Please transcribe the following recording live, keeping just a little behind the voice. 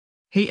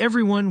Hey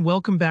everyone,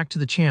 welcome back to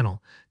the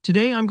channel.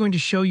 Today I'm going to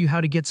show you how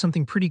to get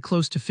something pretty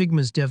close to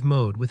Figma's Dev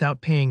Mode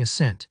without paying a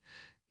cent.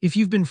 If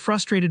you've been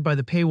frustrated by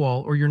the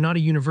paywall or you're not a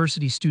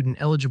university student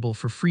eligible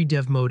for free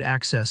Dev Mode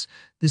access,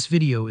 this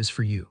video is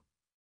for you.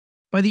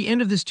 By the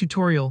end of this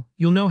tutorial,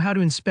 you'll know how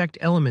to inspect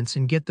elements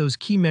and get those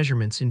key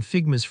measurements in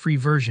Figma's free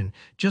version,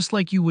 just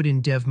like you would in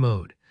Dev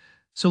Mode.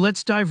 So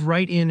let's dive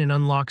right in and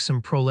unlock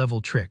some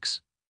pro-level tricks.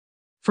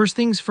 First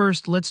things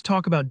first, let's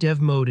talk about Dev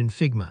Mode in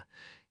Figma.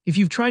 If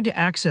you've tried to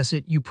access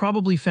it, you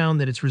probably found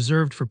that it's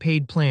reserved for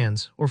paid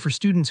plans or for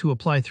students who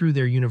apply through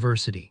their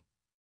university.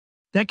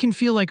 That can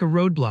feel like a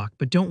roadblock,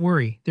 but don't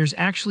worry, there's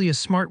actually a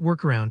smart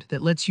workaround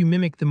that lets you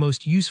mimic the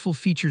most useful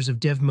features of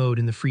Dev Mode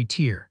in the free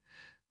tier.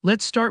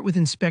 Let's start with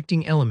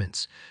inspecting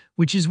elements,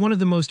 which is one of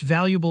the most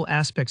valuable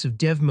aspects of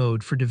Dev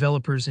Mode for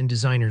developers and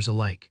designers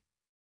alike.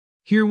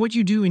 Here, what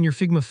you do in your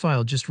Figma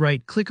file, just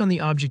right-click on the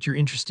object you're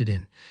interested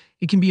in.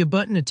 It can be a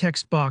button, a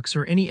text box,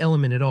 or any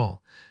element at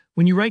all.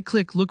 When you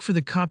right-click, look for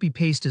the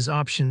Copy-Paste as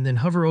option, then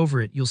hover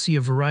over it. You'll see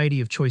a variety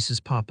of choices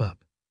pop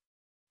up.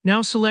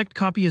 Now select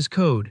Copy as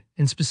Code,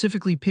 and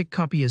specifically pick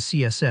Copy as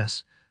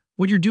CSS.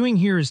 What you're doing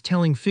here is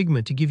telling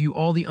Figma to give you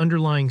all the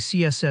underlying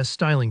CSS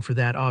styling for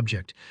that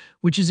object,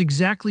 which is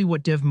exactly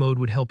what Dev Mode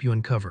would help you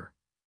uncover.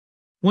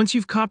 Once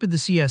you've copied the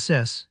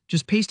CSS,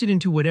 just paste it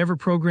into whatever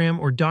program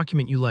or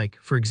document you like,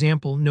 for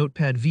example,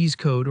 Notepad, VS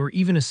Code, or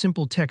even a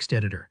simple text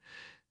editor.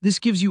 This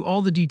gives you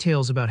all the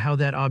details about how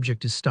that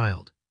object is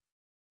styled.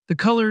 The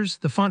colors,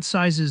 the font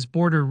sizes,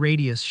 border,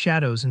 radius,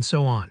 shadows, and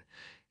so on.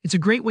 It's a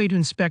great way to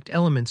inspect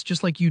elements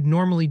just like you'd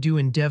normally do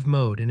in Dev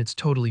Mode, and it's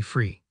totally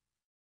free.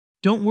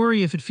 Don't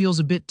worry if it feels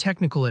a bit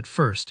technical at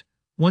first.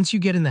 Once you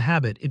get in the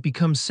habit, it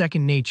becomes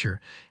second nature,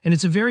 and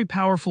it's a very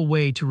powerful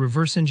way to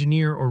reverse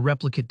engineer or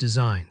replicate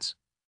designs.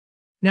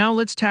 Now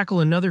let's tackle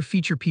another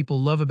feature people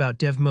love about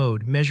Dev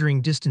Mode,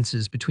 measuring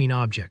distances between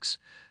objects.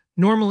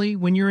 Normally,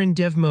 when you're in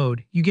Dev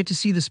Mode, you get to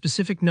see the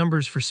specific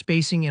numbers for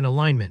spacing and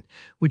alignment,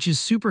 which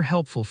is super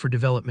helpful for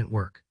development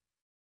work.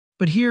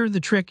 But here, the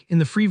trick, in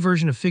the free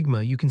version of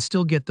Figma, you can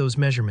still get those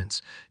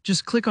measurements.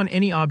 Just click on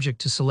any object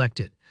to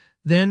select it.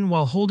 Then,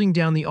 while holding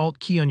down the Alt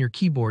key on your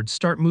keyboard,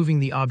 start moving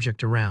the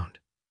object around.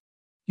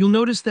 You'll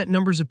notice that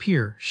numbers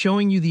appear,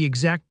 showing you the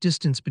exact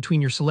distance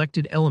between your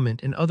selected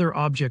element and other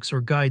objects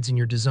or guides in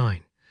your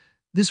design.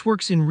 This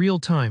works in real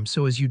time,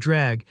 so as you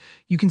drag,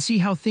 you can see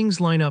how things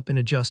line up and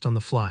adjust on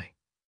the fly.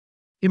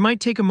 It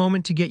might take a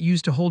moment to get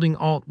used to holding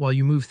Alt while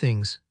you move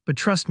things, but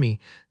trust me,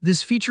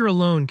 this feature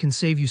alone can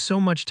save you so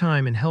much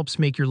time and helps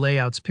make your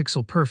layouts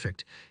pixel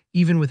perfect,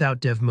 even without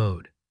Dev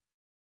Mode.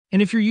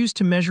 And if you're used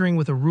to measuring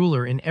with a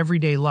ruler in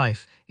everyday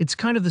life, it's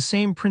kind of the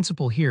same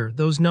principle here.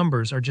 Those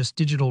numbers are just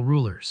digital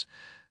rulers.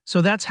 So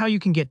that's how you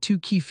can get two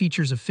key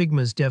features of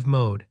Figma's Dev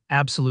Mode,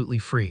 absolutely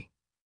free.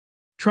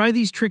 Try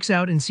these tricks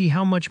out and see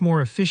how much more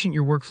efficient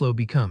your workflow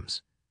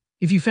becomes.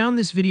 If you found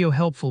this video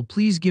helpful,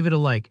 please give it a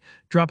like,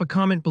 drop a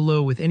comment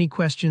below with any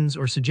questions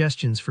or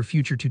suggestions for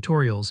future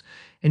tutorials,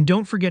 and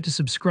don't forget to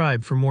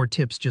subscribe for more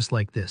tips just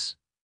like this.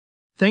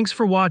 Thanks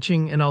for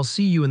watching, and I'll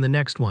see you in the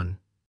next one.